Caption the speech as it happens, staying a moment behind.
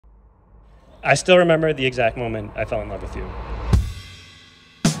I still remember the exact moment I fell in love with you.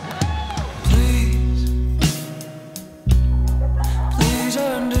 Please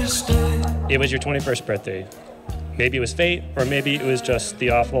understand. It was your 21st birthday. Maybe it was fate, or maybe it was just the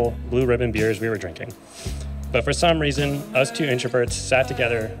awful blue ribbon beers we were drinking. But for some reason, us two introverts sat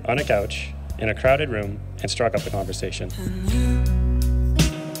together on a couch in a crowded room and struck up the conversation. And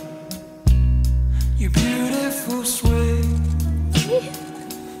you beautiful sway,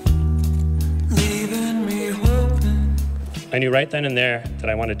 leaving me hoping. I knew right then and there that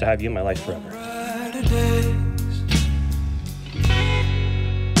I wanted to have you in my life forever. Brighter days.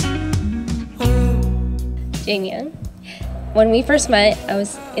 Oh, Damien. When we first met, I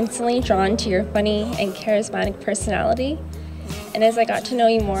was instantly drawn to your funny and charismatic personality. And as I got to know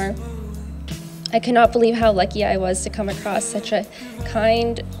you more, I could not believe how lucky I was to come across such a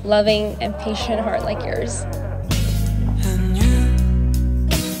kind, loving, and patient heart like yours. and you,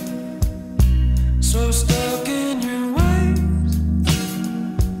 so stuck in your ways,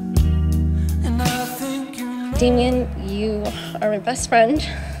 and I think you know. Damien, you are my best friend,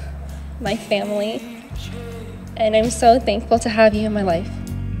 my family, and I'm so thankful to have you in my life.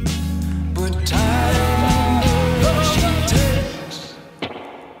 But time she takes,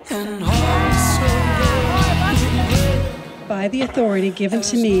 and heart so By the authority given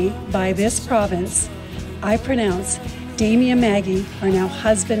to me by this province, I pronounce Damien and Maggie are now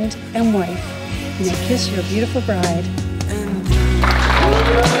husband and wife. And I kiss your beautiful bride. and